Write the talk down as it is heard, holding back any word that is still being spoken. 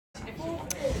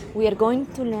We are going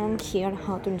to learn here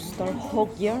how to install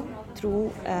Hotjar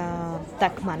through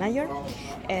Tag Manager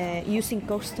using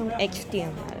custom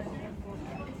HTML.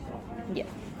 Yeah.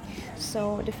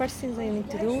 So the first thing that you need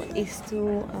to do is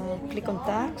to click on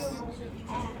tags,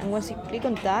 and once you click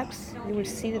on tags, you will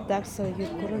see the tags that you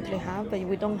currently have, but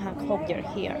we don't have Hotjar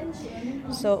here.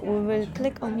 So we will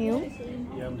click on new,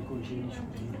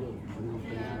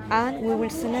 and we will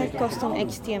select custom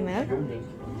HTML,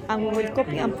 and we will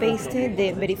copy and paste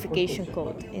the verification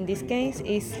code. In this case,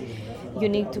 is you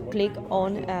need to click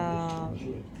on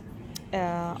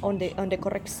the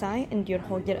correct site in your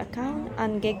Hotjar account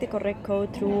and get the correct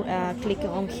code through clicking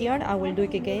on here. I will do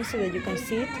it again so that you can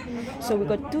see it. So we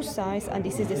got two sites, and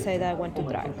this is the site that I want to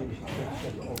drag.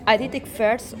 I did it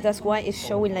first, that's why it's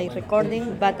showing like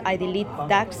recording, but I delete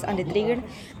tags and the trigger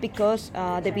because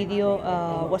the video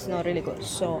was not really good.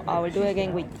 So I will do it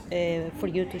again for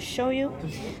you to show you.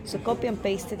 So copy and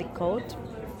paste the code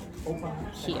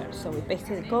here. So we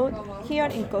pasted the code here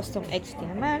in custom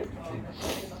HTML.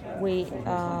 We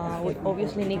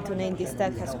obviously need to name this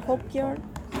tag as Hotjar,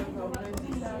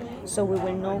 so we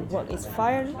will know what is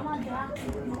fired,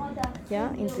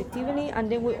 intuitively.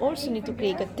 And then we also need to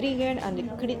create a trigger, and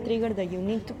the trigger that you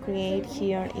need to create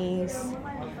here is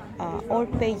all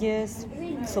pages,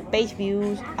 so page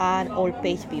views and all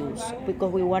page views,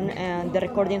 because we want the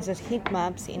recordings as heat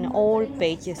maps in all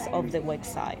pages of the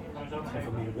website.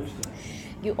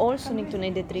 You also need to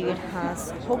name the trigger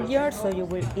as Hotjar, so you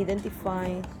will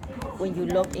identify when you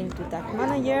log into Tag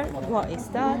Manager what is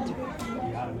that,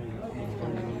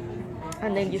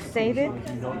 and then you save it.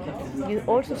 You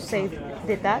also save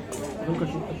the tag,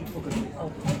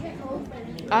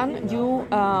 and you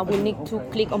will need to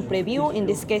click on preview. In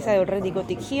this case I already got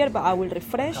it here, but I will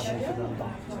refresh.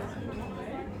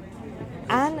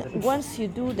 And once you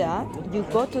do that, you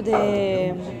go to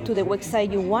the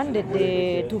website you wanted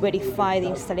to verify the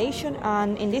installation,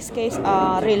 and in this case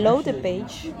reload the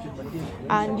page,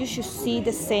 and you should see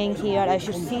the same here. I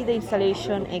should see the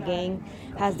installation again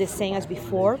has the same as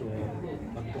before.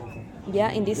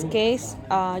 In this case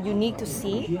you need to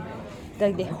see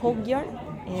that the Hotjar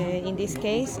in this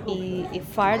case it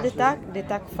fired the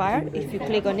tag fired. If you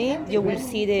click on it, you will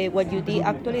see what you did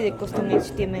actually, the custom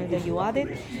HTML that you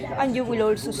added, and you will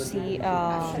also see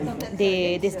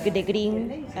the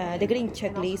green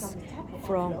checklist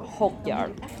from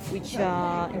Hotjar, which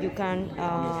you can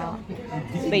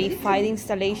verify the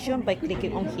installation by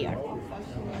clicking on here.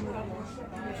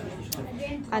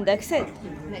 And that's it.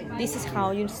 This is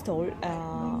how you install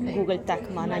Google Tag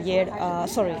Manager,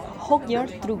 Hotjar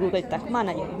through Google Tag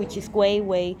Manager, which is way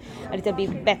a little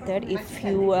bit better if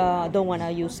you don't want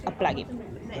to use a plugin.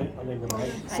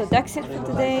 So that's it for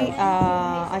today.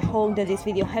 I hope that this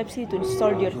video helps you to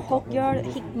install your Hotjar,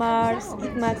 heat maps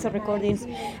or recordings,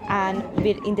 and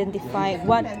will identify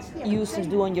what users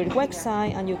do on your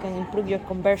website, and you can improve your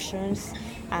conversions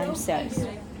and sales.